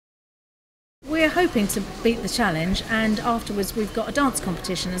We're hoping to beat the challenge, and afterwards we've got a dance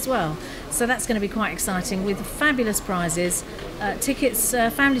competition as well. So that's going to be quite exciting with fabulous prizes, tickets,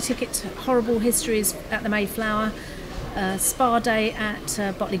 family ticket to Horrible Histories at the Mayflower, spa day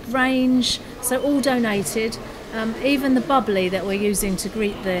at Botley Grange, so all donated. Even the bubbly that we're using to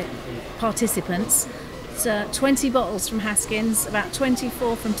greet the participants. It's 20 bottles from Haskins, about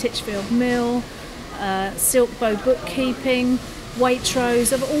 24 from Titchfield Mill, Silk Bow Bookkeeping,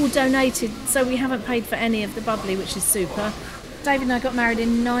 Waitrose have all donated, so we haven't paid for any of the bubbly, which is super. David and I got married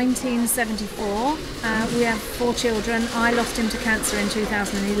in 1974. We have 4 children. I lost him to cancer in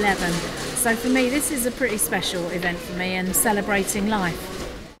 2011. So for me, this is a pretty special event for me and celebrating life.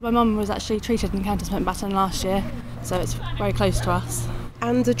 My mum was actually treated in Countess Mountbatten last year, so it's very close to us.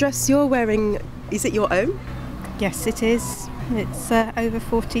 And the dress you're wearing, is it your own? Yes, it is. It's over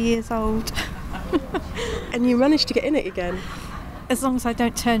 40 years old. And you managed to get in it again? As long as I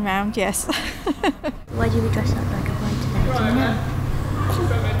don't turn round, yes. Why do we dress up like a bride today, do you know?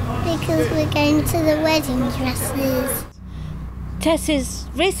 Because we're going to the wedding dresses. Tess is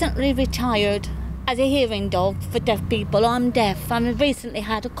recently retired as a hearing dog for deaf people. I'm deaf. I recently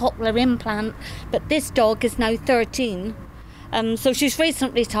had a cochlear implant, but this dog is now 13. So she's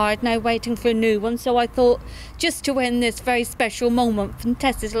recently retired, now waiting for a new one. So I thought, just to end this very special moment from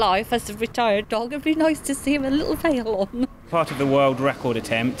Tess's life as a retired dog, it'd be nice to see him a little veil on. Part of the world record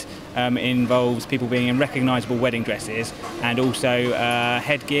attempt involves people being in recognisable wedding dresses and also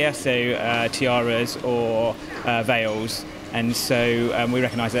headgear, so tiaras or veils. And so we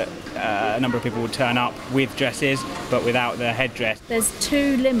recognise that a number of people will turn up with dresses but without the headdress. There's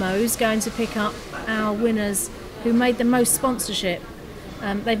 2 limos going to pick up our winners who made the most sponsorship.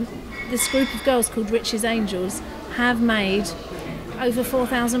 This group of girls called Rich's Angels have made over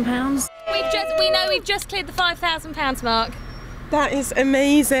 £4,000. We've just cleared the £5,000 mark. That is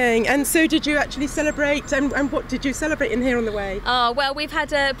amazing. And so did you actually celebrate, and what did you celebrate in here on the way? Oh, well, we've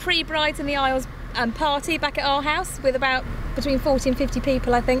had a pre-brides in the aisles party back at our house with about between 40 and 50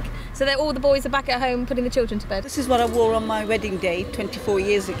 people, I think. So that all the boys are back at home putting the children to bed. This is what I wore on my wedding day 24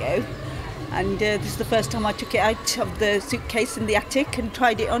 years ago. And this is the first time I took it out of the suitcase in the attic and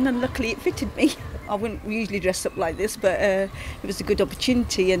tried it on, and luckily it fitted me. I wouldn't usually dress up like this, but it was a good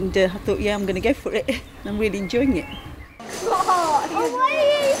opportunity, and I thought, yeah, I'm going to go for it. I'm really enjoying it. Oh, why are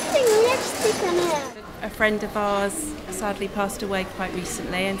you using lipstick on it? A friend of ours sadly passed away quite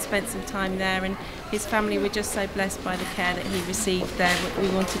recently and spent some time there, and his family were just so blessed by the care that he received there. We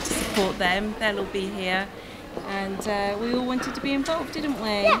wanted to support them. They'll all be here, and we all wanted to be involved, didn't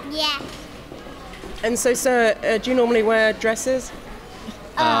we? Yeah. And so, sir, do you normally wear dresses?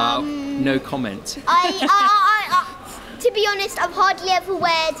 No comment. To be honest, I've hardly ever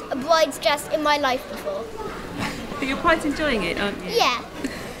worn a bride's dress in my life before. But you're quite enjoying it, aren't you? Yeah,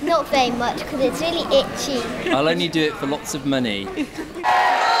 not very much because it's really itchy. I'll only do it for lots of money. Oh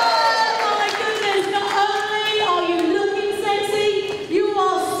my goodness, not only are you looking sexy, you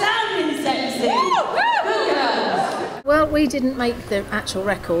are sounding sexy. Good girls. Well, we didn't make the actual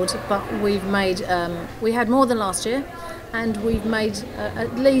record, but we've made, we had more than last year, and we've made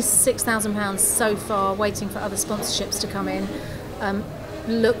at least £6,000 so far, waiting for other sponsorships to come in.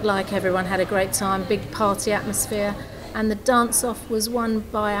 Looked like everyone had a great time, big party atmosphere, and the dance-off was won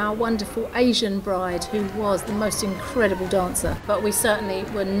by our wonderful Asian bride, who was the most incredible dancer. But we certainly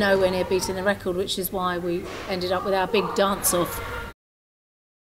were nowhere near beating the record, which is why we ended up with our big dance-off.